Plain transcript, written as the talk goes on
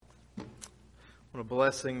What a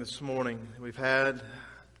blessing this morning. We've had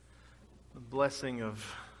the blessing of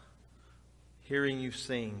hearing you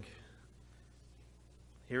sing,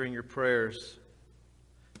 hearing your prayers,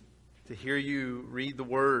 to hear you read the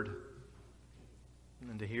Word,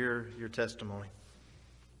 and to hear your testimony.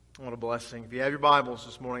 What a blessing. If you have your Bibles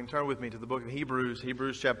this morning, turn with me to the book of Hebrews,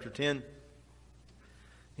 Hebrews chapter 10.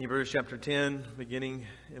 Hebrews chapter 10, beginning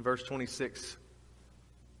in verse 26.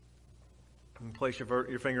 You can place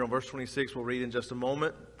your finger on verse 26. We'll read in just a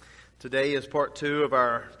moment. Today is part 2 of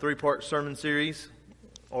our 3-part sermon series.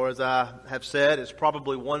 Or as I have said, it's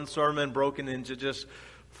probably one sermon broken into just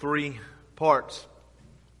 3 parts.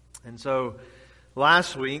 And so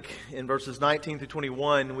last week in verses 19 through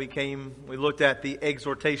 21, we looked at the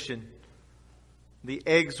exhortation. The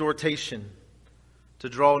exhortation to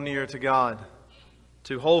draw near to God,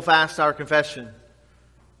 to hold fast our confession,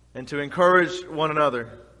 and to encourage one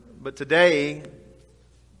another. But today,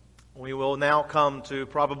 we will now come to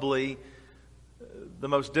probably the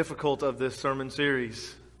most difficult of this sermon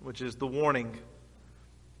series, which is the warning.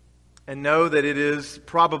 And know that it is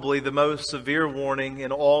probably the most severe warning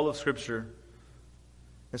in all of Scripture.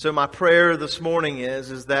 And so my prayer this morning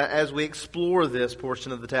is that as we explore this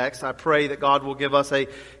portion of the text, I pray that God will give us a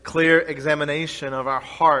clear examination of our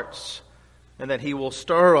hearts, and that He will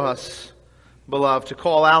stir us, beloved, to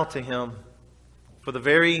call out to Him for the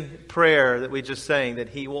very prayer that we just sang, that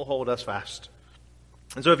He will hold us fast.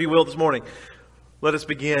 And so if you will this morning, let us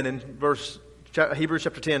begin in Hebrews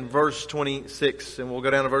chapter 10, verse 26, and we'll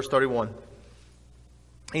go down to verse 31.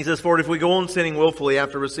 He says, "For if we go on sinning willfully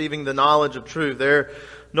after receiving the knowledge of truth, there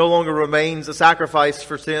no longer remains a sacrifice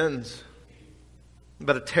for sins,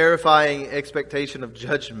 but a terrifying expectation of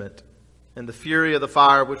judgment and the fury of the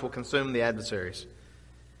fire which will consume the adversaries.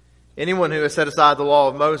 Anyone who has set aside the law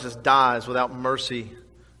of Moses dies without mercy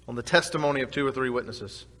on the testimony of 2 or 3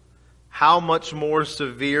 witnesses. How much more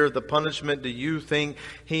severe the punishment do you think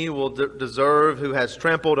he will deserve who has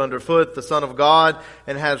trampled underfoot the Son of God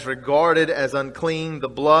and has regarded as unclean the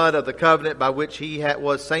blood of the covenant by which he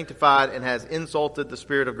was sanctified and has insulted the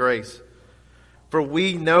Spirit of grace? For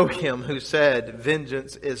we know him who said,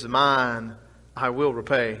 'Vengeance is mine, I will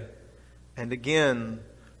repay.' And again,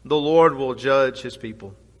 the Lord will judge his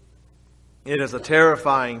people. It is a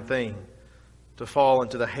terrifying thing to fall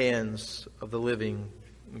into the hands of the living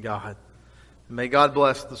God." May God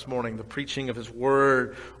bless this morning the preaching of His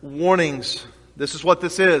Word. Warnings. This is what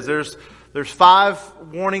this is. There's 5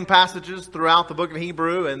 warning passages throughout the book of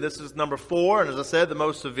Hebrew, and this is number 4, and as I said, the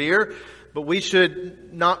most severe. But we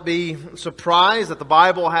should not be surprised that the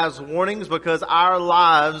Bible has warnings, because our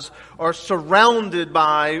lives are surrounded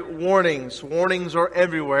by warnings. Warnings are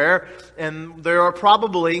everywhere, and there are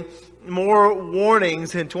probably more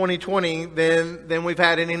warnings in 2020 than we've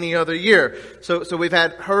had in any other year. So we've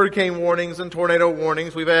had hurricane warnings and tornado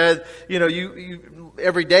warnings. We've had,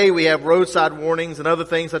 every day we have roadside warnings and other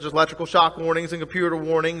things such as electrical shock warnings and computer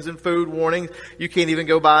warnings and food warnings. You can't even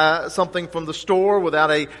go buy something from the store without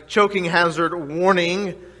a choking hazard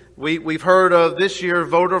warning. We've heard of this year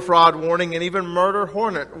voter fraud warning and even murder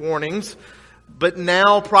hornet warnings. But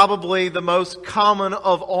now probably the most common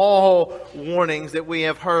of all warnings that we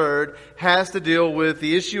have heard has to deal with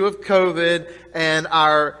the issue of COVID and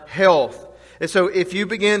our health. And so if you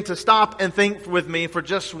begin to stop and think with me for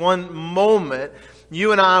just one moment,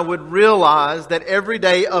 you and I would realize that every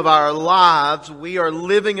day of our lives we are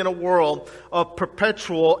living in a world of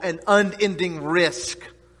perpetual and unending risk,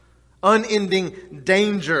 unending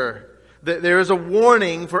danger. There is a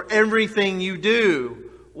warning for everything you do.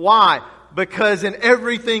 Why? Because in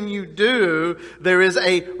everything you do, there is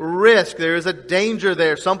a risk. There is a danger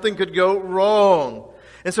there. Something could go wrong.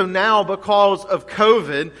 And so now, because of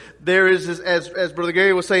COVID, there is, as Brother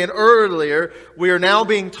Gary was saying earlier, we are now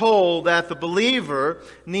being told that the believer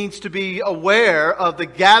needs to be aware of the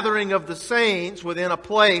gathering of the saints within a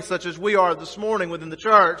place such as we are this morning within the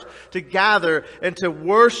church, to gather and to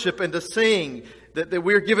worship and to sing. That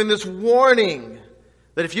we're given this warning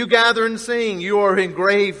that if you gather and sing, you are in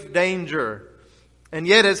grave danger. And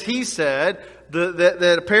yet, as he said,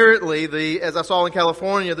 that apparently, as I saw in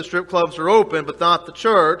California, the strip clubs are open, but not the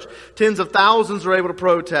church. Tens of thousands are able to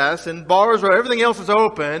protest, and bars are, everything else is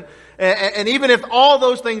open. And even if all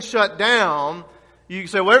those things shut down, you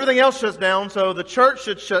say, well, everything else shuts down, so the church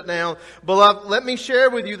should shut down. Beloved, let me share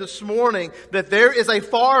with you this morning that there is a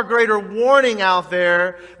far greater warning out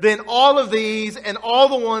there than all of these and all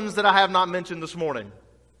the ones that I have not mentioned this morning.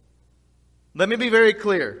 Let me be very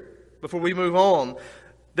clear before we move on,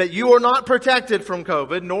 that you are not protected from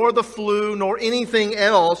COVID, nor the flu, nor anything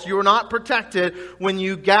else. You are not protected when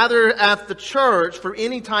you gather at the church for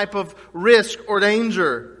any type of risk or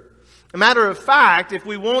danger. A matter of fact, if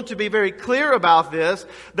we want to be very clear about this,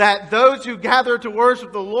 that those who gather to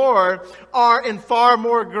worship the Lord are in far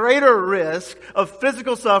more greater risk of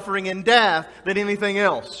physical suffering and death than anything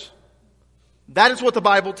else. That is what the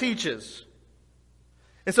Bible teaches.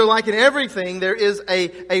 And so like in everything, there is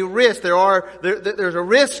a risk. There's a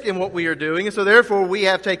risk in what we are doing. And so therefore we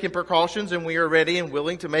have taken precautions, and we are ready and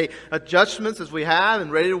willing to make adjustments as we have,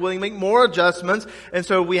 and ready and willing to make more adjustments. And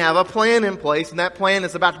so we have a plan in place, and that plan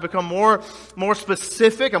is about to become more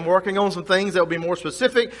specific. I'm working on some things that will be more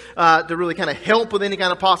specific to really kind of help with any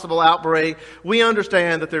kind of possible outbreak. We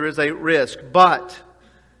understand that there is a risk, but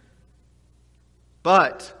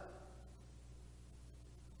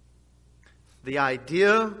the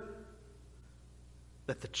idea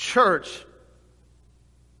that the church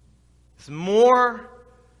is more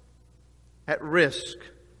at risk,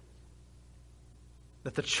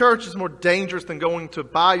 that the church is more dangerous than going to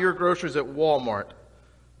buy your groceries at Walmart,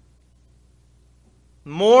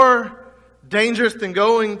 more dangerous than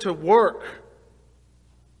going to work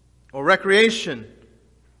or recreation,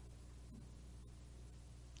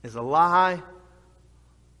 is a lie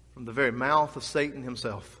from the very mouth of Satan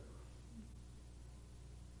himself.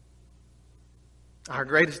 Our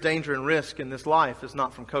greatest danger and risk in this life is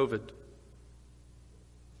not from COVID.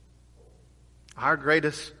 Our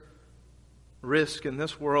greatest risk in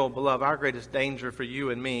this world, beloved, our greatest danger for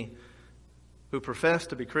you and me who profess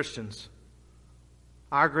to be Christians,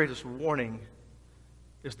 our greatest warning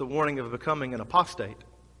is the warning of becoming an apostate.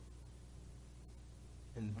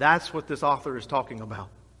 And that's what this author is talking about.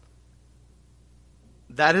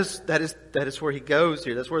 That is where he goes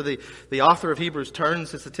here. That's where the author of Hebrews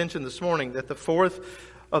turns his attention this morning, that the fourth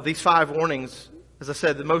of these 5 warnings, as I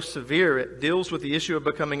said, the most severe, it deals with the issue of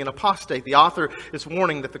becoming an apostate. The author is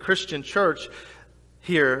warning that the Christian church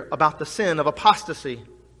here about the sin of apostasy,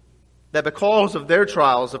 that because of their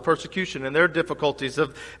trials of persecution and their difficulties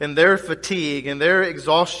and their fatigue and their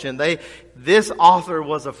exhaustion, this author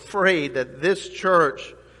was afraid that this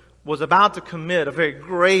church was about to commit a very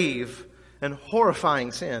grave and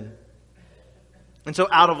horrifying sin. And so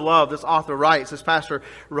out of love, this pastor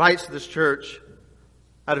writes to this church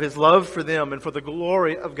out of his love for them and for the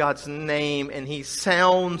glory of God's name, and he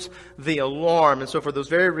sounds the alarm. And so for those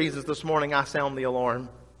very reasons this morning, I sound the alarm.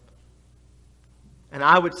 And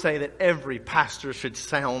I would say that every pastor should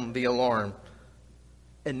sound the alarm.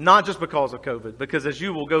 And not just because of COVID, because as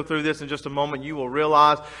you will go through this in just a moment, you will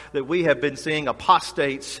realize that we have been seeing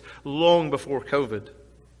apostates long before COVID.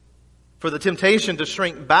 For the temptation to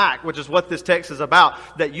shrink back, which is what this text is about,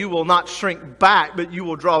 that you will not shrink back, but you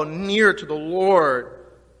will draw near to the Lord,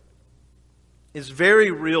 is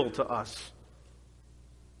very real to us.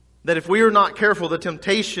 That if we are not careful, the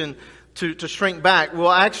temptation to shrink back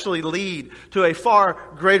will actually lead to a far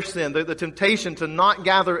greater sin. The temptation to not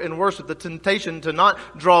gather and worship, the temptation to not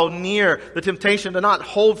draw near, the temptation to not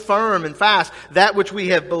hold firm and fast that which we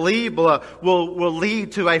have believed will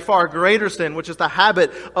lead to a far greater sin, which is the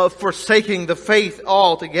habit of forsaking the faith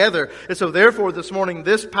altogether. And so therefore this morning,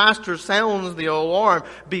 this pastor sounds the alarm.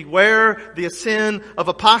 Beware the sin of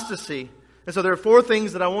apostasy. And so there are 4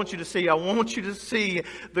 things that I want you to see. I want you to see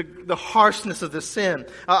the harshness of this sin.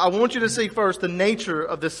 I want you to see first the nature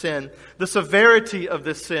of this sin, the severity of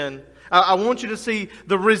this sin. I want you to see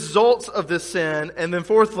the results of this sin. And then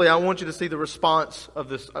fourthly, I want you to see the response of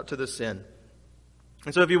to this sin.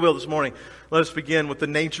 And so if you will this morning, let us begin with the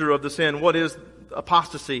nature of the sin. What is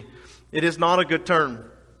apostasy? It is not a good term.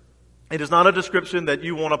 It is not a description that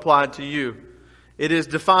you want applied to you. It is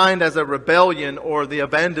defined as a rebellion or the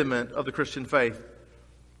abandonment of the Christian faith.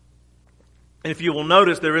 And if you will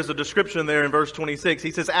notice, there is a description there in verse 26.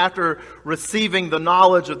 He says, after receiving the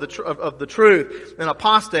knowledge of the truth, an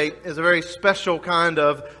apostate is a very special kind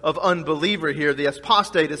of unbeliever here. The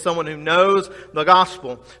apostate is someone who knows the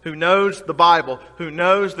gospel, who knows the Bible, who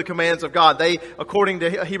knows the commands of God. According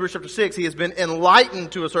to Hebrews chapter 6, he has been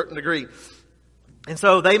enlightened to a certain degree. And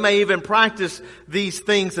so they may even practice these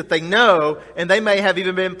things that they know, and they may have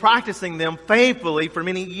even been practicing them faithfully for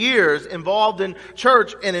many years, involved in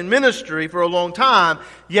church and in ministry for a long time.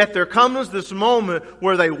 Yet there comes this moment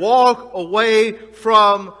where they walk away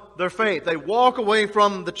from their faith. They walk away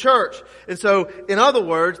from the church. And so, in other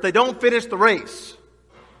words, they don't finish the race.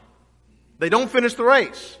 They don't finish the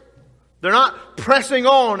race. They're not pressing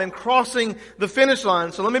on and crossing the finish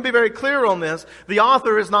line. So let me be very clear on this. The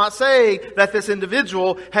author is not saying that this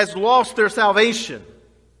individual has lost their salvation.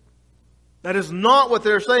 That is not what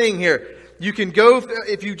they're saying here. You can go,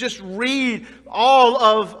 if you just read all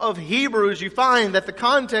of Hebrews, you find that the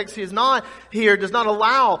context is not here, does not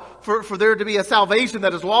allow for there to be a salvation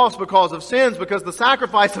that is lost because of sins, because the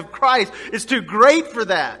sacrifice of Christ is too great for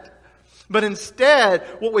that. But instead,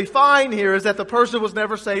 what we find here is that the person was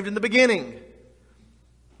never saved in the beginning.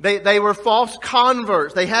 They were false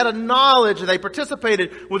converts. They had a knowledge. They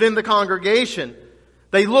participated within the congregation.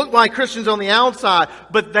 They looked like Christians on the outside,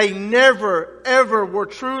 but they never, ever were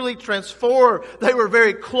truly transformed. They were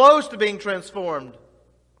very close to being transformed.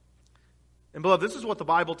 And beloved, this is what the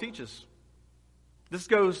Bible teaches. This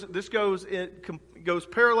goes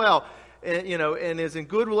parallel, and is in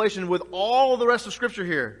good relation with all the rest of Scripture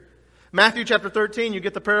here. Matthew chapter 13, you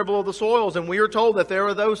get the parable of the soils, and we are told that there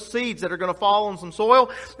are those seeds that are going to fall on some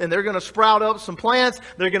soil, and they're going to sprout up some plants.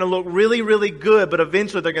 They're going to look really, really good, but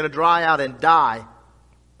eventually they're going to dry out and die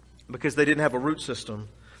because they didn't have a root system.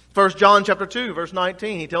 1 John chapter 2, verse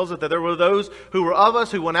 19, he tells us that there were those who were of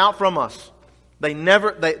us who went out from us. They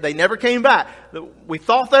never came back. We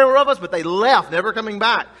thought they were of us, but they left, never coming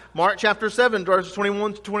back. Mark chapter 7, verses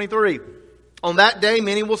 21 to 23. On that day,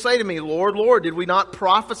 many will say to me, Lord, Lord, did we not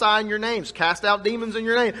prophesy in your names, cast out demons in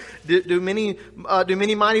your name, do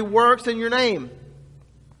many mighty works in your name?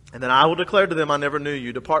 And then I will declare to them, I never knew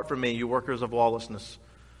you. Depart from me, you workers of lawlessness.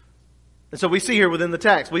 And so we see here within the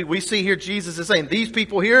text, we see here Jesus is saying, these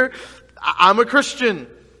people here, I'm a Christian.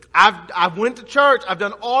 I've went to church. I've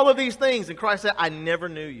done all of these things. And Christ said, I never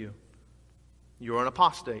knew you. You're an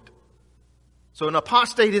apostate. So an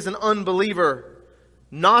apostate is an unbeliever.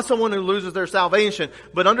 Not someone who loses their salvation.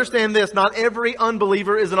 But understand this, not every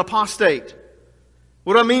unbeliever is an apostate.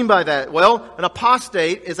 What do I mean by that? Well, an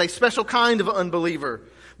apostate is a special kind of unbeliever.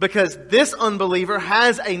 Because this unbeliever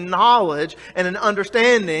has a knowledge and an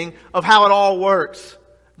understanding of how it all works.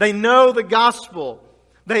 They know the gospel.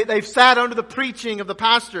 They've sat under the preaching of the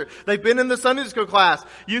pastor. They've been in the Sunday school class.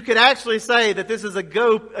 You could actually say that this is a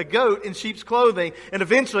goat in sheep's clothing. And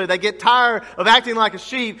eventually they get tired of acting like a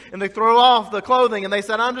sheep and they throw off the clothing and they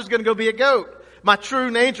said, I'm just going to go be a goat. My true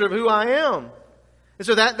nature of who I am. And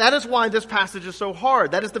so that is why this passage is so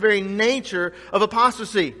hard. That is the very nature of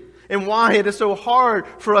apostasy. And why it is so hard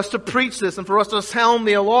for us to preach this and for us to sound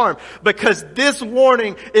the alarm. Because this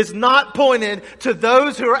warning is not pointed to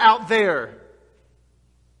those who are out there.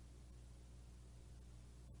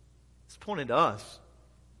 Pointed to us.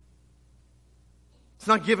 It's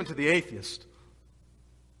not given to the atheist.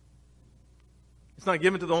 It's not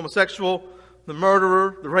given to the homosexual, the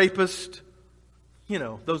murderer, the rapist.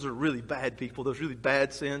 Those are really bad people. Those really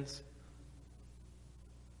bad sins.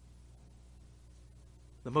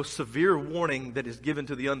 The most severe warning that is given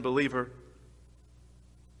to the unbeliever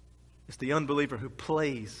is the unbeliever who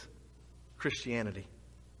plays Christianity.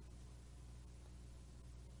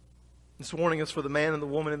 This warning is for the man and the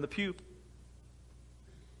woman in the pew.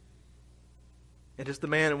 It is the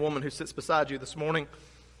man and woman who sits beside you this morning,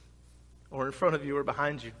 or in front of you, or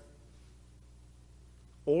behind you.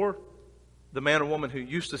 Or the man or woman who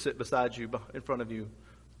used to sit beside you, in front of you,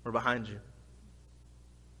 or behind you.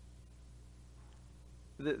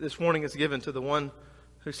 This warning is given to the one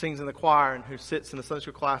who sings in the choir and who sits in the Sunday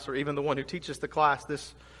school class, or even the one who teaches the class.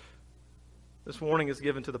 This warning is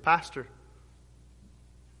given to the pastor.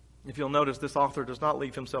 If you'll notice, this author does not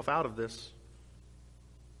leave himself out of this.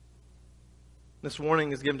 This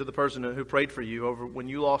warning is given to the person who prayed for you over when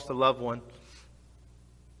you lost a loved one,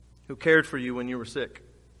 who cared for you when you were sick.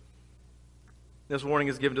 This warning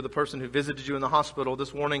is given to the person who visited you in the hospital.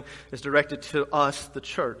 This warning is directed to us, the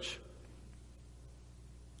church,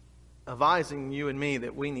 advising you and me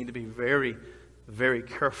that we need to be very, very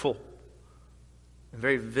careful and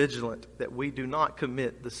very vigilant that we do not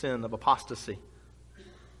commit the sin of apostasy.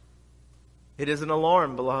 It is an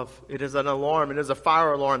alarm, beloved. It is an alarm. It is a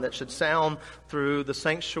fire alarm that should sound through the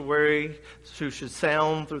sanctuary, should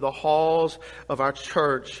sound through the halls of our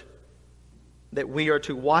church, that we are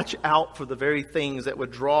to watch out for the very things that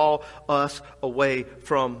would draw us away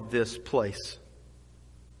from this place.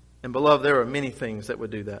 And beloved, there are many things that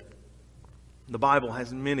would do that. The Bible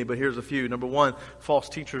has many, but here's a few. Number one, false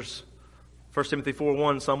teachers. 1 Timothy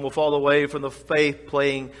 4:1, some will fall away from the faith,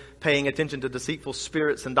 paying attention to deceitful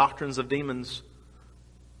spirits and doctrines of demons.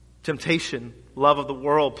 Temptation, love of the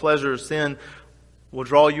world, pleasure, sin will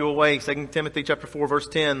draw you away. 2 Timothy chapter 4, verse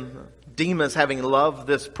 10, Demas, having loved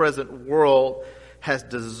this present world, has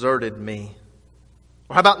deserted me.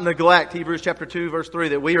 Or how about neglect? Hebrews chapter 2, verse 3,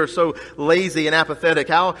 that we are so lazy and apathetic.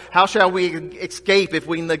 How shall we escape if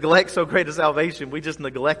we neglect so great a salvation? We just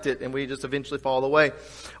neglect it and we just eventually fall away.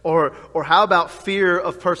 Or how about fear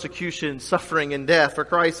of persecution, suffering, and death? For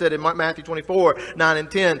Christ said in Matthew 24, 9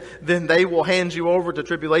 and 10, then they will hand you over to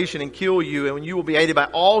tribulation and kill you, and you will be hated by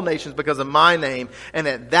all nations because of my name. And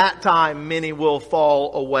at that time many will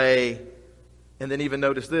fall away. And then even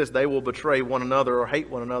notice this, they will betray one another or hate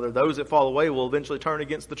one another. Those that fall away will eventually turn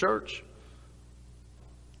against the church.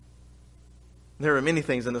 There are many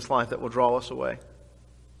things in this life that will draw us away.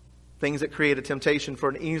 Things that create a temptation for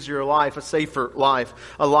an easier life, a safer life,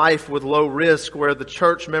 a life with low risk where the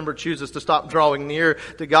church member chooses to stop drawing near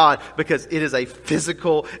to God because it is a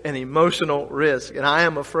physical and emotional risk. And I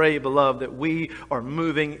am afraid, beloved, that we are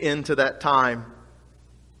moving into that time.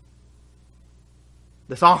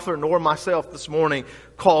 This author, nor myself this morning,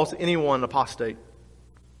 calls anyone apostate.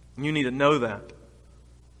 You need to know that.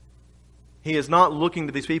 He is not looking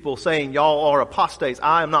to these people saying, y'all are apostates.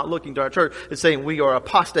 I am not looking to our church and saying we are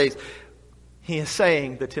apostates. He is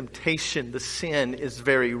saying the temptation, the sin is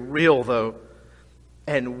very real though.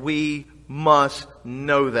 And we must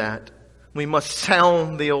know that. We must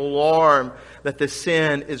sound the alarm that the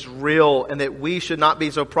sin is real and that we should not be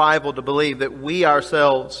so prideful to believe that we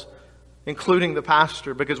ourselves, including the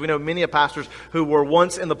pastor, because we know many of pastors who were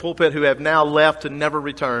once in the pulpit who have now left to never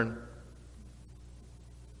return.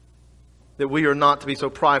 That we are not to be so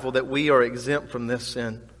prideful that we are exempt from this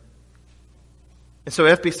sin. And so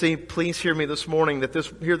FBC, please hear me this morning,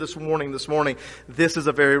 this morning, this is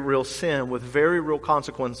a very real sin with very real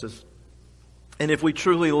consequences. And if we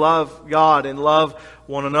truly love God and love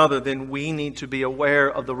one another, then we need to be aware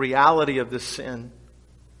of the reality of this sin,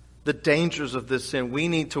 the dangers of this sin. We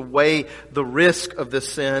need to weigh the risk of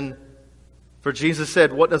this sin. For Jesus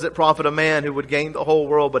said, what does it profit a man who would gain the whole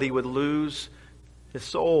world, but he would lose his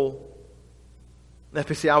soul?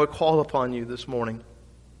 FBC, I would call upon you this morning.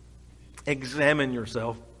 Examine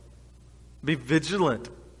yourself. Be vigilant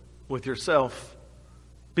with yourself.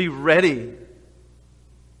 Be ready.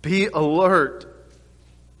 Be alert.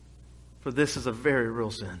 For this is a very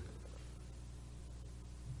real sin.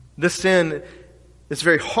 This sin is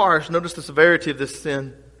very harsh. Notice the severity of this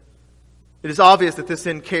sin. It is obvious that this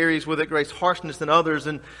sin carries with it great harshness than others.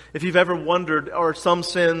 And if you've ever wondered, are some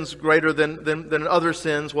sins greater than other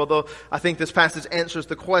sins? Well, though, I think this passage answers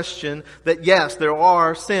the question that yes, there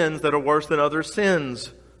are sins that are worse than other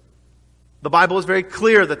sins. The Bible is very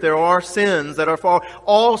clear that there are sins that are far.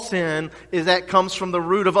 All sin comes from the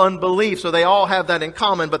root of unbelief. So they all have that in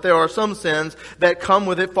common. But there are some sins that come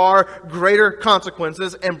with it far greater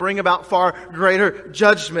consequences and bring about far greater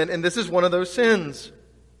judgment. And this is one of those sins.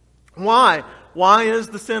 Why? Why is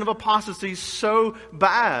the sin of apostasy so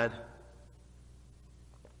bad?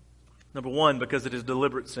 Number one, because it is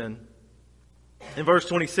deliberate sin. In verse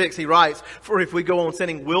 26, he writes, for if we go on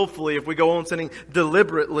sinning willfully, if we go on sinning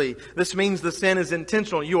deliberately, this means the sin is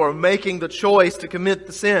intentional. You are making the choice to commit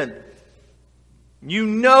the sin. You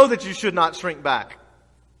know that you should not shrink back.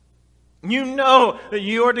 You know that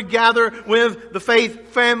you are to gather with the faith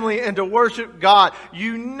family and to worship God.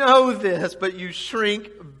 You know this, but you shrink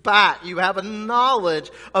back. You have a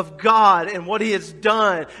knowledge of God and what He has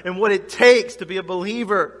done and what it takes to be a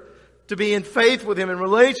believer, to be in faith with Him, in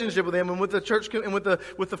relationship with Him, and with the church and with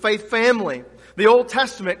the faith family. The Old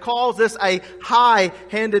Testament calls this a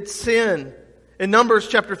high-handed sin. In Numbers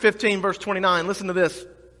chapter 15, verse 29, listen to this.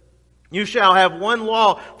 You shall have one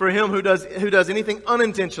law for him who does anything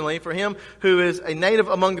unintentionally, for him who is a native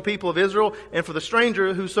among the people of Israel, and for the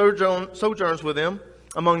stranger who sojourns with them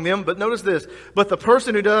among them. But notice this, but the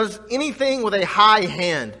person who does anything with a high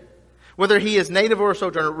hand, whether he is native or a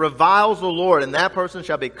sojourner, reviles the Lord, and that person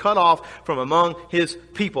shall be cut off from among his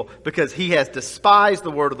people, because he has despised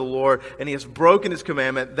the word of the Lord, and he has broken his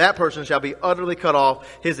commandment. That person shall be utterly cut off.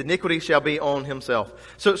 His iniquity shall be on himself.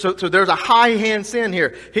 So there's a high hand sin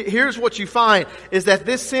here. Here's what you find, is that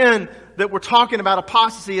this sin that we're talking about,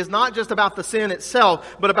 apostasy, is not just about the sin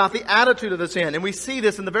itself, but about the attitude of the sin. And we see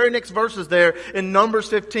this in the very next verses there in Numbers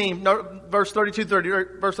 15, verse 32,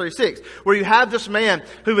 verse 36, where you have this man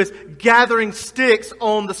who is gathering sticks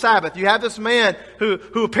on the Sabbath. You have this man who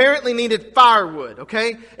apparently needed firewood,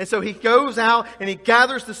 okay? And so he goes out and he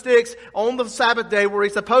gathers the sticks on the Sabbath day where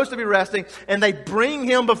he's supposed to be resting, and they bring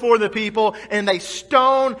him before the people and they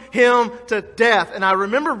stone him to death. And I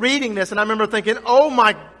remember reading this and I remember thinking, oh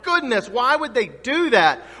my goodness, why would they do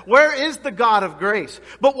that? Where is the God of grace?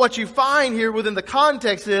 But what you find here within the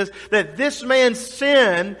context is that this man's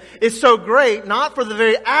sin is so great, not for the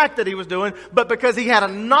very act that he was doing, but because he had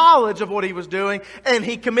a knowledge of what he was doing, and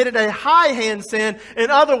he committed a high hand sin. In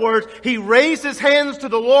other words, he raised his hands to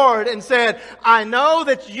the Lord and said, I know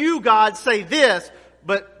that you, God, say this,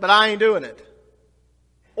 but I ain't doing it.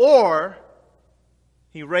 Or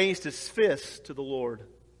he raised his fist to the Lord.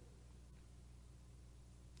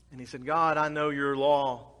 And he said, God, I know your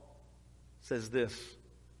law says this.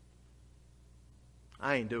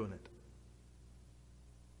 I ain't doing it.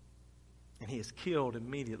 And he is killed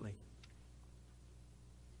immediately.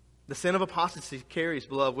 The sin of apostasy carries,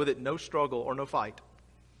 beloved, with it no struggle or no fight.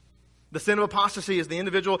 The sin of apostasy is the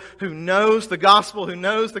individual who knows the gospel, who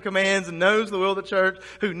knows the commands, and knows the will of the church,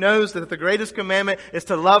 who knows that the greatest commandment is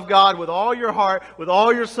to love God with all your heart, with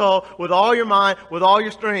all your soul, with all your mind, with all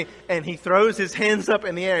your strength. And he throws his hands up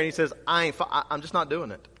in the air and he says, I'm just not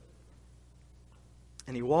doing it.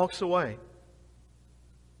 And he walks away.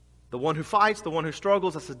 The one who fights, the one who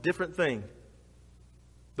struggles, that's a different thing.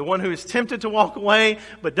 The one who is tempted to walk away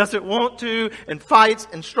but doesn't want to and fights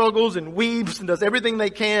and struggles and weeps and does everything they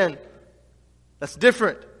can, that's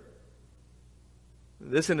different.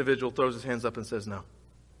 This individual throws his hands up and says no.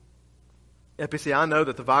 FPC, I know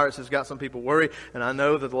that the virus has got some people worried, and I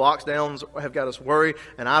know that the lockdowns have got us worried,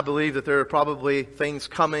 and I believe that there are probably things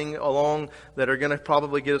coming along that are going to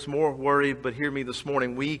probably get us more worried, but hear me this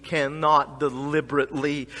morning, we cannot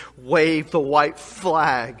deliberately wave the white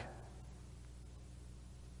flag.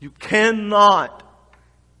 You cannot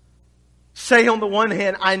say on the one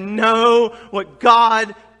hand, I know what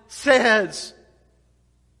God says.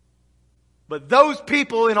 But those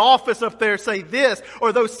people in office up there say this,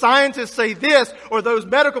 or those scientists say this, or those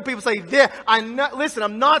medical people say this. Listen,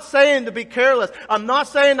 I'm not saying to be careless. I'm not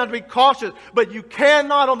saying not to be cautious. But you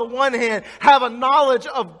cannot, on the one hand, have a knowledge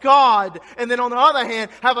of God, and then on the other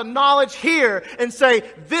hand, have a knowledge here and say,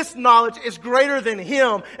 this knowledge is greater than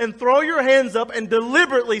Him, and throw your hands up and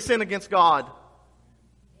deliberately sin against God.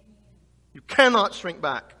 You cannot shrink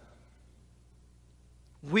back.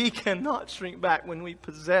 We cannot shrink back when we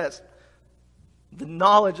possess the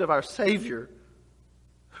knowledge of our Savior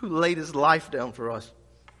who laid His life down for us.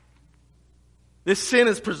 This sin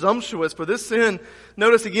is presumptuous. For this sin,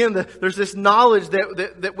 notice again that there's this knowledge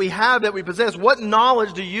that we have, that we possess. What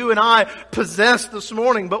knowledge do you and I possess this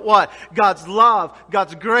morning? But what? God's love,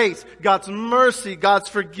 God's grace, God's mercy, God's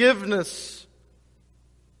forgiveness.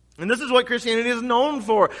 And this is what Christianity is known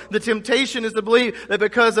for. The temptation is to believe that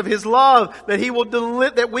because of His love,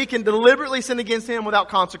 that that we can deliberately sin against Him without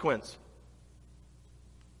consequence.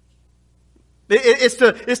 It's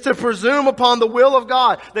to presume upon the will of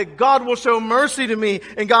God, that God will show mercy to me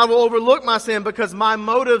and God will overlook my sin because my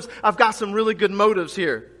motives, I've got some really good motives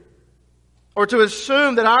here. Or to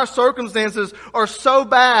assume that our circumstances are so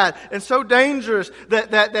bad and so dangerous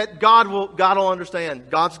that God will understand.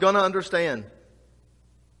 God's going to understand.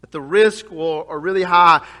 That the risks are really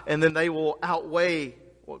high and then they will outweigh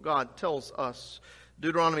what God tells us.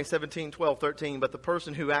 Deuteronomy 17:12-13, but the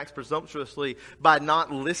person who acts presumptuously by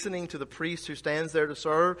not listening to the priest who stands there to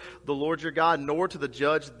serve the Lord your God, nor to the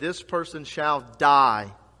judge, this person shall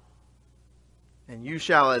die. And you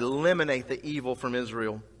shall eliminate the evil from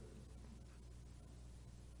Israel.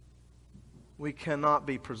 We cannot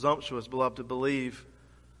be presumptuous, beloved, to believe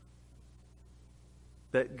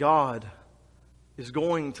that God is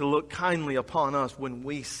going to look kindly upon us when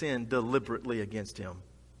we sin deliberately against Him.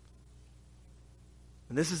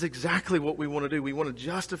 And this is exactly what we want to do. We want to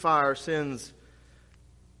justify our sins,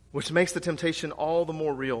 which makes the temptation all the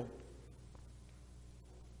more real.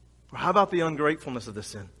 Or how about the ungratefulness of this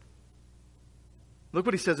sin? Look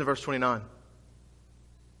what he says in verse 29.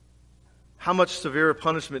 How much severer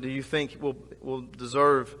punishment do you think will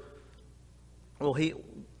deserve? Will he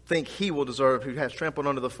think he will deserve who has trampled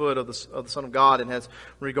under the foot of the Son of God and has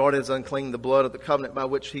regarded as unclean the blood of the covenant by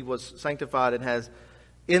which he was sanctified and has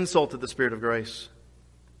insulted the Spirit of grace?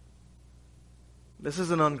 This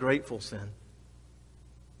is an ungrateful sin.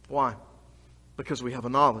 Why? Because we have a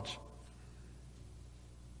knowledge.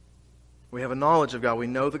 We have a knowledge of God. We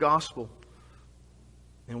know the gospel.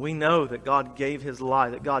 And we know that God gave His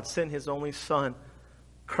life, that God sent His only Son,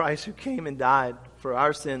 Christ, who came and died for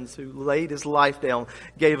our sins, who laid His life down,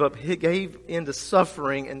 gave into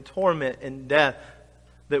suffering and torment and death,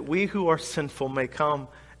 that we who are sinful may come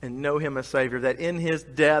and know Him as Savior, that in His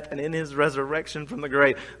death and in His resurrection from the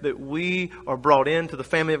grave, that we are brought into the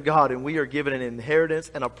family of God and we are given an inheritance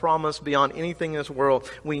and a promise beyond anything in this world.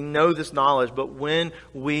 We know this knowledge, but when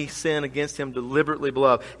we sin against Him deliberately,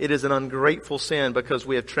 beloved, it is an ungrateful sin because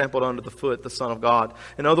we have trampled under the foot the Son of God.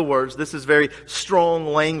 In other words, this is very strong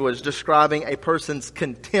language describing a person's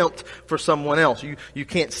contempt for someone else. You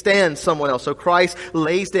can't stand someone else. So Christ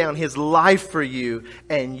lays down His life for you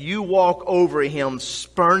and you walk over Him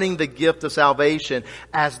spurning the gift of salvation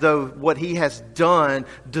as though what He has done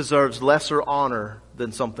deserves lesser honor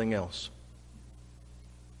than something else.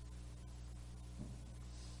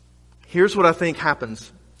 Here's what I think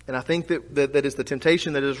happens, and I think that is the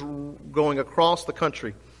temptation that is going across the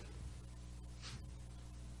country.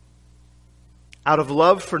 Out of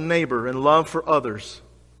love for neighbor and love for others,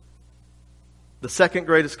 the second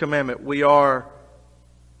greatest commandment, we are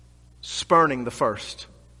spurning the first.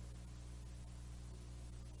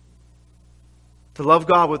 To love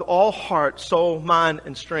God with all heart, soul, mind,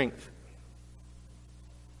 and strength.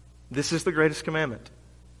 This is the greatest commandment.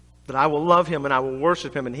 That I will love Him and I will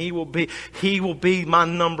worship Him and He will be my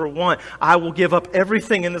number one. I will give up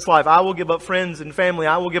everything in this life. I will give up friends and family.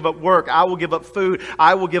 I will give up work. I will give up food.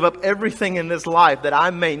 I will give up everything in this life that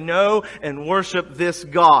I may know and worship this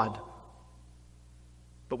God.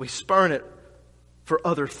 But we spurn it for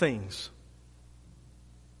other things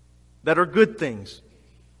that are good things,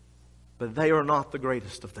 but they are not the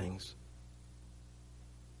greatest of things.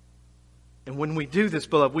 And when we do this,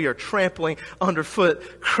 beloved, we are trampling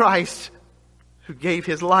underfoot Christ who gave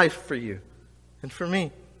His life for you and for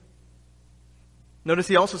me. Notice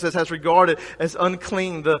He also says, has regarded as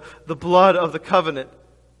unclean the blood of the covenant.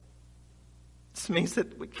 This means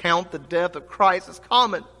that we count the death of Christ as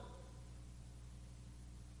common.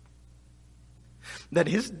 That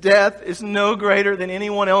His death is no greater than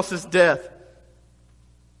anyone else's death.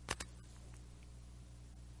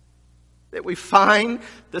 That we find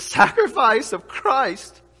the sacrifice of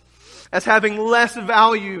Christ as having less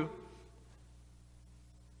value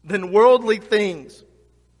than worldly things.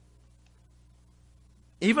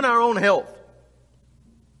 Even our own health.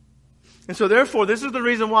 And so therefore, this is the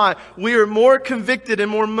reason why we are more convicted and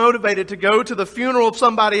more motivated to go to the funeral of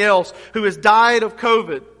somebody else who has died of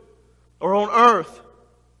COVID or on earth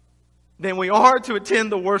than we are to attend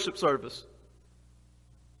the worship service.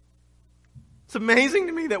 It's amazing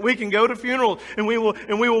to me that we can go to funerals and we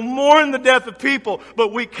will mourn the death of people,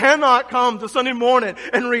 but we cannot come to Sunday morning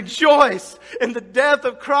and rejoice in the death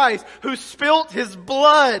of Christ who spilt His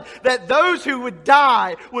blood that those who would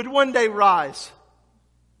die would one day rise.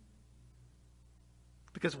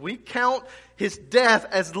 Because we count His death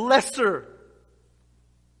as lesser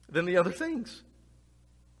than the other things.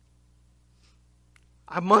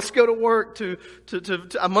 I must go to work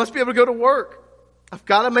I must be able to go to work. I've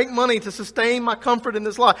got to make money to sustain my comfort in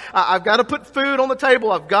this life. I've got to put food on the table.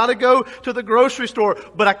 I've got to go to the grocery store.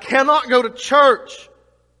 But I cannot go to church.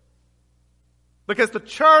 Because the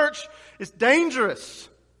church is dangerous.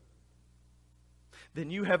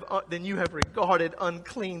 Then you have regarded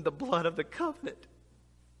unclean the blood of the covenant.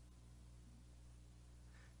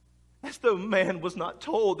 As though man was not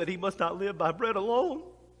told that he must not live by bread alone,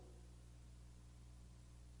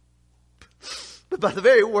 but by the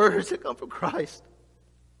very words that come from Christ.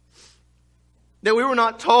 That we were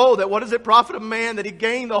not told that what does it profit a man that he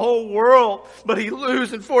gain the whole world, but he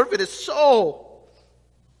lose and forfeit his soul.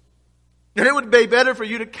 And it would be better for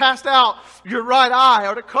you to cast out your right eye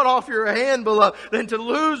or to cut off your hand, beloved, than to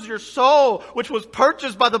lose your soul, which was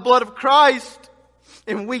purchased by the blood of Christ.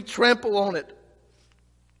 And we trample on it.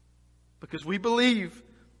 Because we believe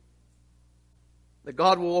that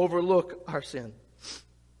God will overlook our sin.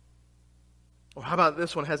 Or how about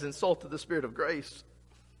this one? Has insulted the Spirit of grace.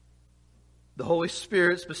 The Holy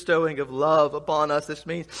Spirit's bestowing of love upon us. This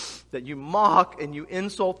means that you mock and you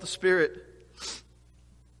insult the Spirit.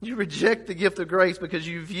 You reject the gift of grace because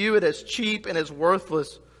you view it as cheap and as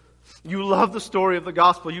worthless. You love the story of the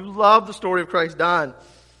gospel. You love the story of Christ dying.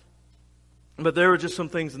 But there are just some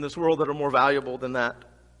things in this world that are more valuable than that.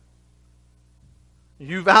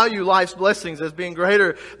 You value life's blessings as being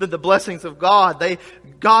greater than the blessings of God.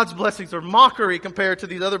 God's blessings are mockery compared to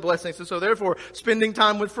these other blessings. And so therefore, spending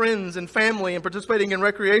time with friends and family and participating in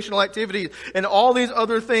recreational activities and all these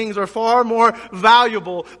other things are far more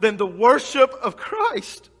valuable than the worship of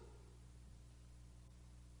Christ,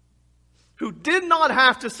 who did not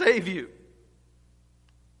have to save you,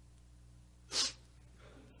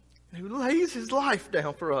 and who lays His life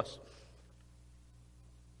down for us.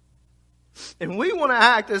 And we want to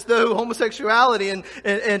act as though homosexuality and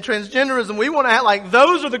transgenderism, we want to act like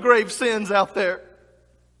those are the grave sins out there.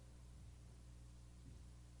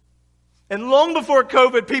 And long before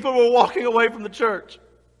COVID, people were walking away from the church.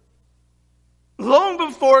 Long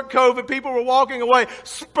before COVID, people were walking away,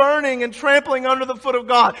 spurning and trampling under the foot of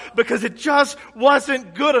God because it just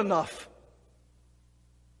wasn't good enough.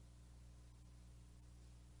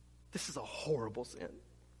 This is a horrible sin.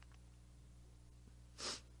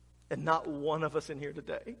 And not one of us in here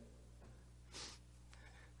today,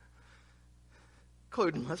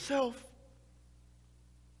 including myself,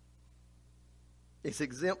 is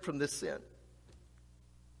exempt from this sin.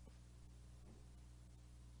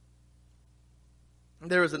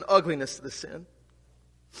 There is an ugliness to the sin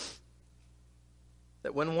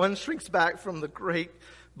that when one shrinks back from the great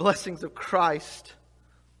blessings of Christ,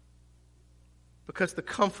 because the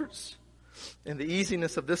comforts and the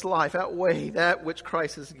easiness of this life outweigh that which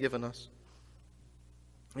Christ has given us,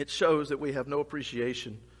 it shows that we have no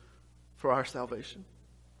appreciation for our salvation.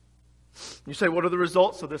 You say, what are the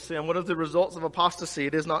results of this sin? What are the results of apostasy?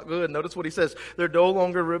 It is not good. Notice what he says. There no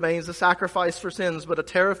longer remains a sacrifice for sins, but a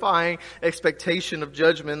terrifying expectation of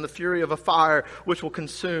judgment and the fury of a fire which will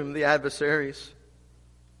consume the adversaries.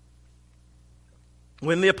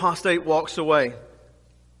 When the apostate walks away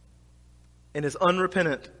and is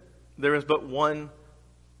unrepentant, there is but one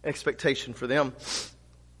expectation for them.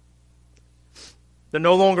 There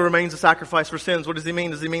no longer remains a sacrifice for sins. What does he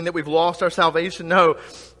mean? Does he mean that we've lost our salvation? No.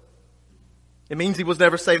 It means he was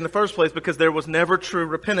never saved in the first place because there was never true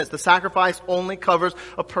repentance. The sacrifice only covers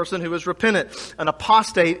a person who is repentant. An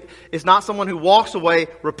apostate is not someone who walks away,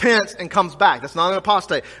 repents, and comes back. That's not an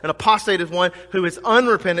apostate. An apostate is one who is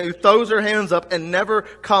unrepentant, who throws their hands up and never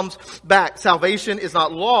comes back. Salvation is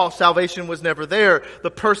not lost. Salvation was never there.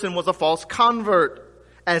 The person was a false convert,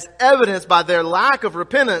 as evidenced by their lack of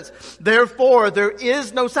repentance. Therefore, there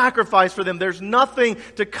is no sacrifice for them. There's nothing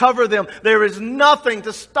to cover them. There is nothing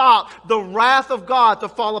to stop the wrath of God to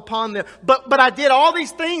fall upon them. But I did all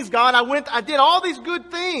these things, God. I did all these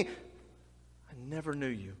good things. I never knew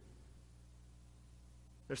you.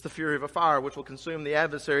 There's the fury of a fire which will consume the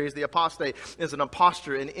adversaries. The apostate is an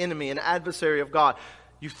impostor, an enemy, an adversary of God.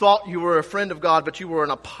 You thought you were a friend of God, but you were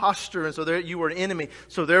an impostor, and so you were an enemy.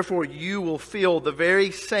 So therefore you will feel the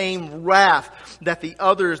very same wrath that the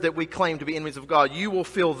others that we claim to be enemies of God. You will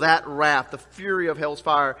feel that wrath, the fury of hell's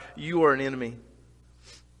fire. You are an enemy.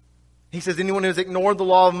 He says, anyone who has ignored the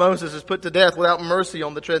law of Moses is put to death without mercy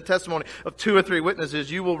on the testimony of 2 or 3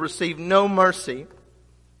 witnesses. You will receive no mercy.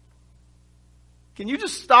 Can you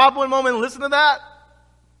just stop one moment and listen to that?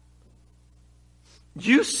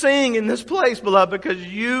 You sing in this place, beloved, because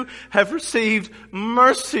you have received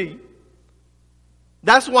mercy.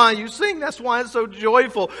 That's why you sing. That's why it's so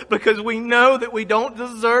joyful. Because we know that we don't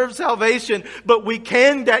deserve salvation, but we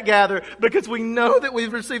can gather because we know that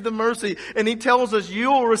we've received the mercy. And he tells us you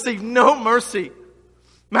will receive no mercy.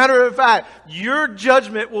 Matter of fact, your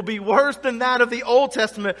judgment will be worse than that of the Old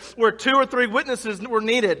Testament where 2 or 3 witnesses were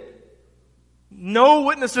needed. No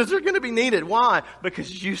witnesses are going to be needed. Why?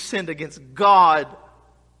 Because you sinned against God.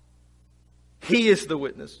 He is the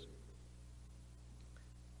witness.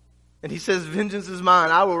 And he says, vengeance is mine,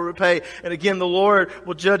 I will repay. And again, the Lord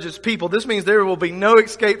will judge his people. This means there will be no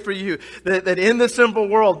escape for you. That in this simple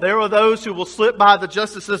world, there are those who will slip by the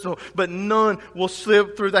justice system, but none will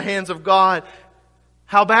slip through the hands of God.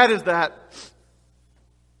 How bad is that?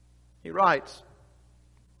 He writes,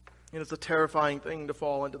 it is a terrifying thing to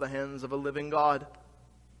fall into the hands of a living God.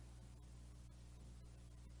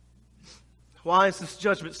 Why is this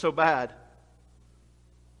judgment so bad?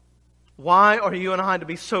 Why are you and I to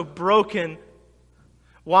be so broken?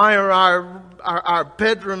 Why are our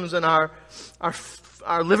bedrooms and our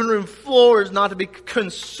living room floors not to be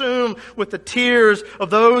consumed with the tears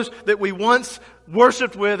of those that we once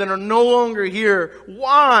worshiped with and are no longer here?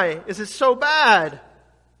 Why is it so bad?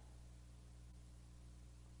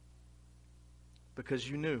 Because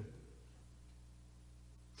you knew.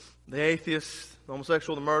 The atheist, the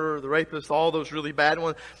homosexual, the murderer, the rapist, all those really bad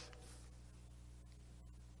ones,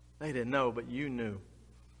 they didn't know, but you knew.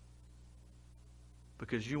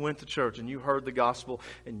 Because you went to church and you heard the gospel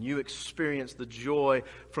and you experienced the joy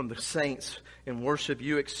from the saints in worship.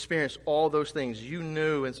 You experienced all those things. You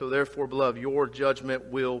knew, and so therefore, beloved, your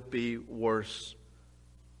judgment will be worse.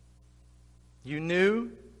 You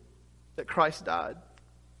knew that Christ died.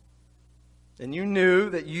 And you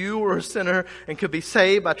knew that you were a sinner and could be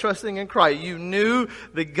saved by trusting in Christ. You knew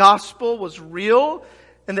the gospel was real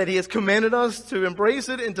and that He has commanded us to embrace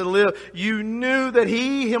it and to live. You knew that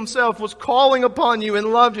He Himself was calling upon you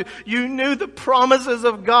and loved you. You knew the promises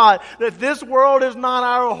of God, that this world is not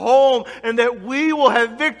our home and that we will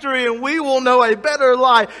have victory and we will know a better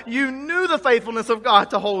life. You knew the faithfulness of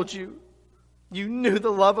God to hold you. You knew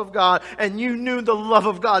the love of God and you knew the love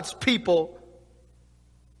of God's people.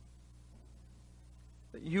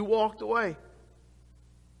 That you walked away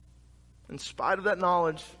in spite of that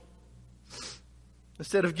knowledge.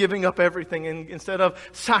 Instead of giving up everything and instead of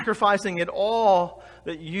sacrificing it all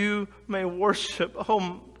that you may worship.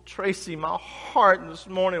 Oh, Tracy, my heart this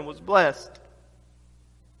morning was blessed.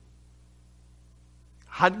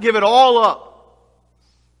 I'd give it all up.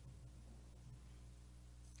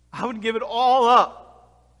 I would give it all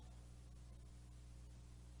up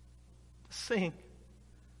to sing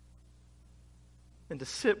and to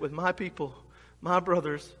sit with my people, my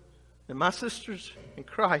brothers and my sisters in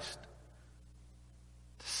Christ.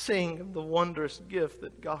 To sing of the wondrous gift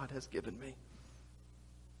that God has given me.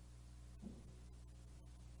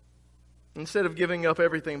 Instead of giving up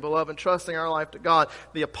everything, beloved, and trusting our life to God,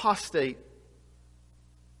 the apostate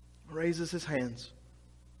raises his hands.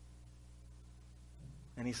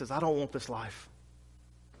 And he says, I don't want this life.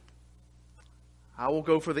 I will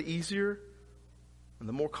go for the easier and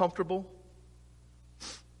the more comfortable.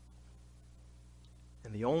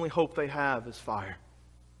 And the only hope they have is fire.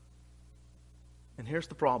 And here's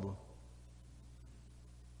the problem.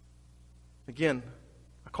 Again,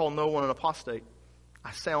 I call no one an apostate.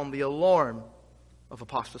 I sound the alarm of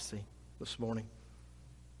apostasy this morning.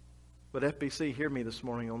 But FBC, hear me this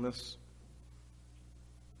morning on this.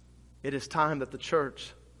 It is time that the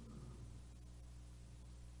church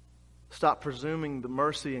stop presuming the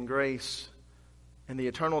mercy and grace and the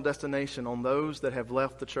eternal destination on those that have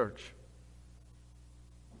left the church,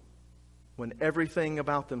 when everything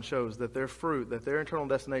about them shows that their fruit, that their eternal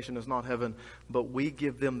destination is not heaven, but we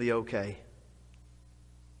give them the okay.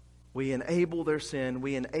 We enable their sin,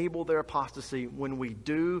 we enable their apostasy when we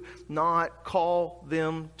do not call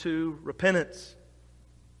them to repentance.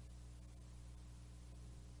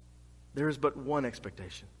 There is but one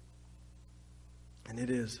expectation, and it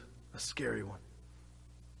is a scary one.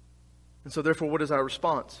 And so therefore, what is our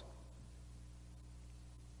response?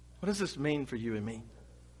 What does this mean for you and me?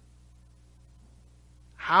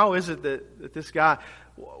 How is it that this guy,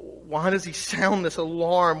 why does he sound this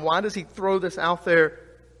alarm? Why does he throw this out there?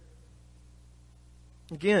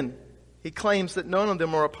 Again, he claims that none of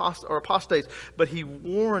them are apostates, but he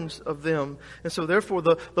warns of them. And so therefore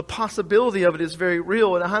the possibility of it is very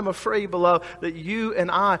real. And I'm afraid, beloved, that you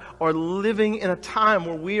and I are living in a time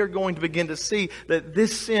where we are going to begin to see that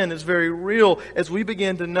this sin is very real as we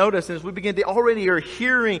begin to notice, and as we begin to already are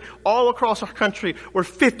hearing all across our country where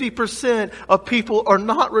 50% of people are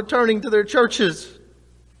not returning to their churches.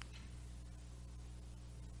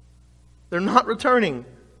 They're not returning.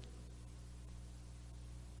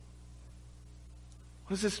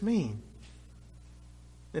 What does this mean?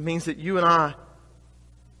 It means that you and I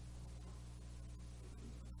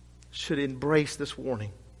should embrace this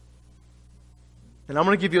warning. And I'm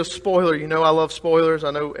going to give you a spoiler. You know I love spoilers.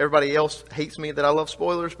 I know everybody else hates me that I love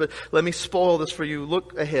spoilers, but let me spoil this for you.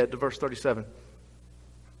 Look ahead to verse 37.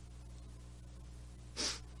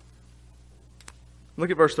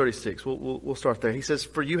 Look at verse 36. We'll start there. He says,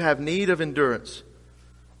 "For you have need of endurance,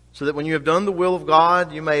 so that when you have done the will of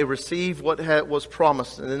God, you may receive what was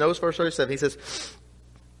promised." And then notice verse 37. He says,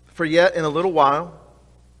 "For yet in a little while,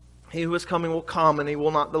 he who is coming will come, and he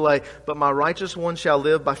will not delay. But my righteous one shall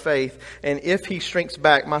live by faith. And if he shrinks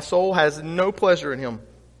back, my soul has no pleasure in him.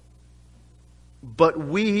 But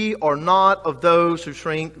we are not of those who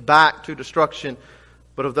shrink back to destruction,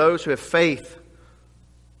 but of those who have faith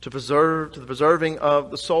to the preserving of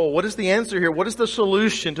the soul." What is the answer here? What is the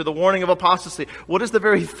solution to the warning of apostasy? What is the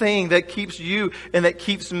very thing that keeps you and that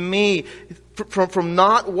keeps me from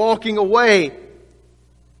not walking away?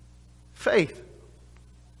 Faith.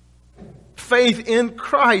 Faith in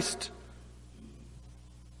Christ.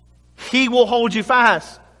 He will hold you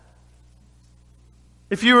fast.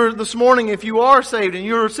 If you are this morning, if you are saved and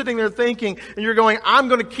you're sitting there thinking and you're going, "I'm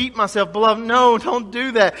going to keep myself," beloved, no, don't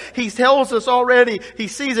do that. He tells us already, He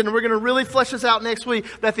sees it, and we're going to really flesh this out next week,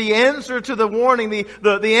 that the answer to the warning,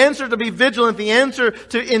 the answer to be vigilant, the answer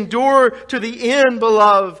to endure to the end,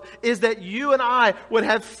 beloved, is that you and I would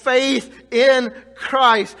have faith in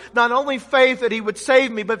Christ. Not only faith that He would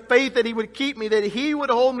save me, but faith that He would keep me, that He would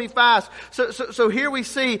hold me fast. So here we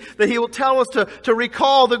see that He will tell us to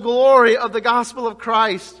recall the glory of the gospel of Christ.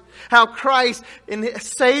 How Christ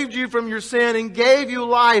saved you from your sin and gave you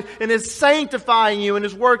life and is sanctifying you and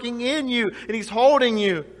is working in you and He's holding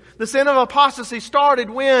you. The sin of apostasy started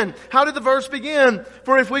when? How did the verse begin?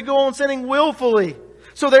 "For if we go on sinning willfully."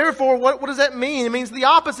 So therefore, what does that mean? It means the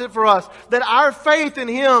opposite for us. That our faith in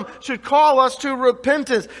Him should call us to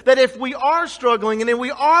repentance. That if we are struggling and if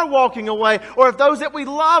we are walking away, or if those that we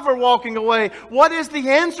love are walking away, what is the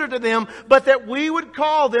answer to them? But that we would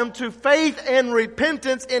call them to faith and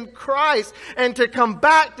repentance in Christ, and to come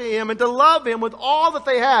back to Him and to love Him with all that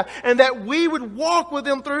they have, and that we would walk with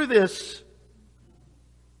them through this.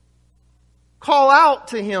 Call out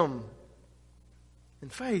to Him in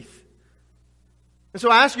faith. And so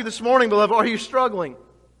I ask you this morning, beloved, are you struggling?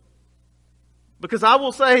 Because I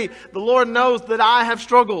will say, the Lord knows that I have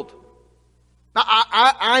struggled.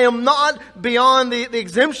 I am not beyond the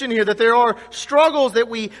exemption here, that there are struggles that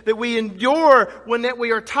we endure when that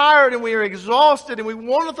we are tired and we are exhausted and we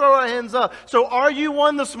want to throw our hands up. So are you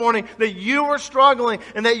one this morning that you are struggling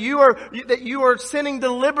and that you are sinning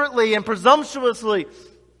deliberately and presumptuously?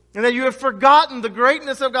 And that you have forgotten the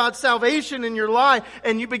greatness of God's salvation in your life,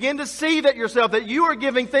 and you begin to see that yourself, that you are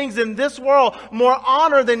giving things in this world more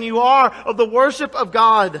honor than you are of the worship of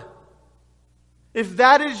God. If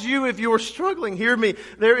that is you, if you are struggling, hear me.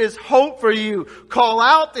 There is hope for you. Call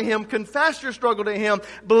out to Him. Confess your struggle to Him.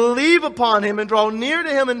 Believe upon Him and draw near to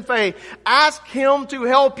Him in faith. Ask Him to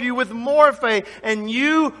help you with more faith. And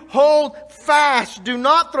you hold fast. Do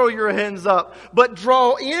not throw your hands up, but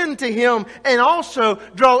draw into Him and also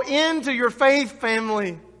draw into your faith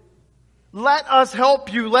family. Let us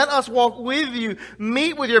help you. Let us walk with you.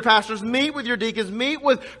 Meet with your pastors. Meet with your deacons. Meet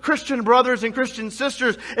with Christian brothers and Christian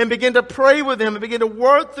sisters and begin to pray with them and begin to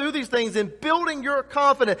work through these things and building your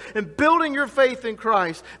confidence and building your faith in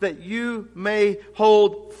Christ that you may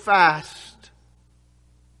hold fast.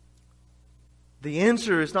 The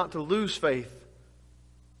answer is not to lose faith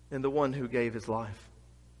in the one who gave His life.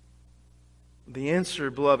 The answer,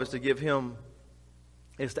 beloved, is to give Him,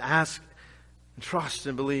 is to ask and trust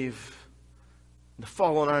and believe, to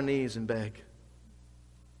fall on our knees and beg.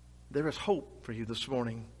 There is hope for you this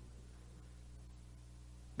morning.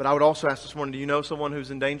 But I would also ask this morning, do you know someone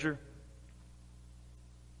who's in danger?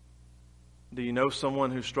 Do you know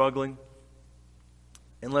someone who's struggling?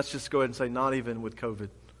 And let's just go ahead and say, not even with COVID.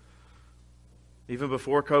 Even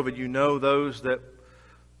before COVID, you know those that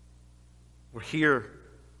were here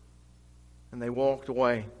and they walked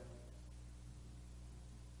away.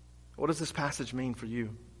 What does this passage mean for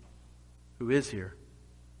you who is here?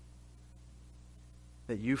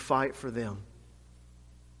 That you fight for them.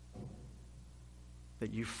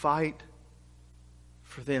 That you fight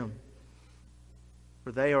for them.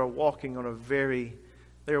 For they are walking on very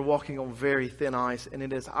thin ice, and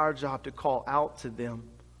it is our job to call out to them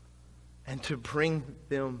and to bring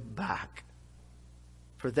them back.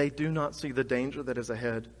 For they do not see the danger that is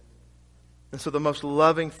ahead. And so the most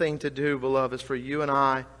loving thing to do, beloved, is for you and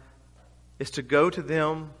I, is to go to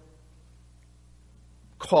them,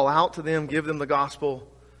 call out to them, give them the gospel,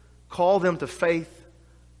 call them to faith,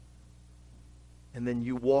 and then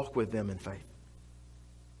you walk with them in faith.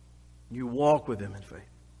 You walk with them in faith.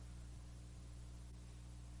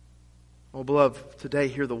 Oh, beloved, today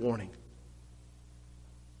hear the warning.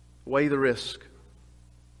 Weigh the risk.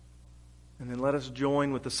 And then let us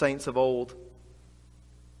join with the saints of old,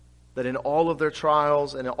 that in all of their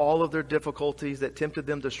trials and in all of their difficulties that tempted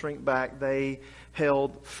them to shrink back, they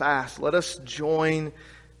held fast. Let us join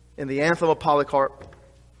in the anthem of Polycarp,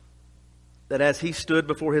 that as he stood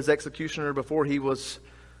before his executioner, before he was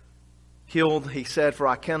killed, he said, "For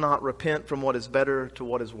I cannot repent from what is better to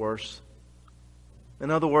what is worse." In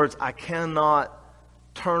other words, I cannot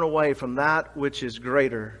turn away from that which is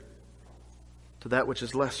greater to that which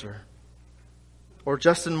is lesser. Or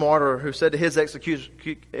Justin Martyr, who said to his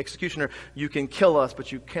executioner, "You can kill us,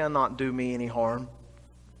 but you cannot do me any harm."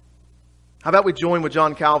 How about we join with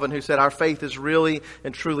John Calvin, who said, "Our faith is really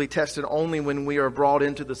and truly tested only when we are brought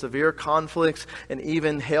into the severe conflicts, and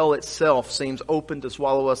even hell itself seems open to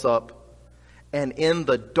swallow us up. And in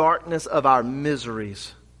the darkness of our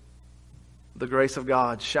miseries, the grace of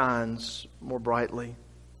God shines more brightly."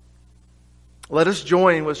 Let us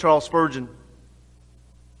join with Charles Spurgeon,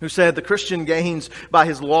 who said, "The Christian gains by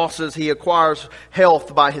his losses. He acquires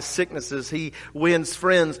health by his sicknesses. He wins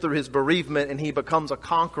friends through his bereavement, and he becomes a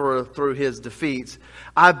conqueror through his defeats.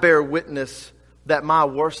 I bear witness that my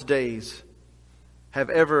worst days have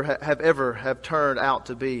ever turned out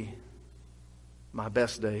to be my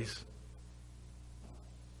best days."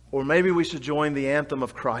 Or maybe we should join the anthem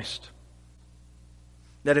of Christ,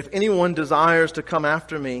 that if anyone desires to come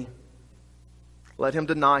after me, let him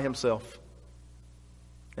deny himself.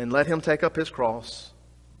 And let him take up his cross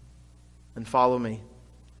and follow me.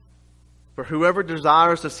 For whoever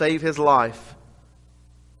desires to save his life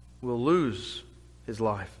will lose his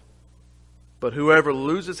life. But whoever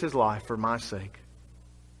loses his life for my sake,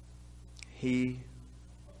 he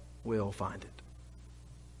will find it.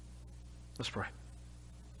 Let's pray.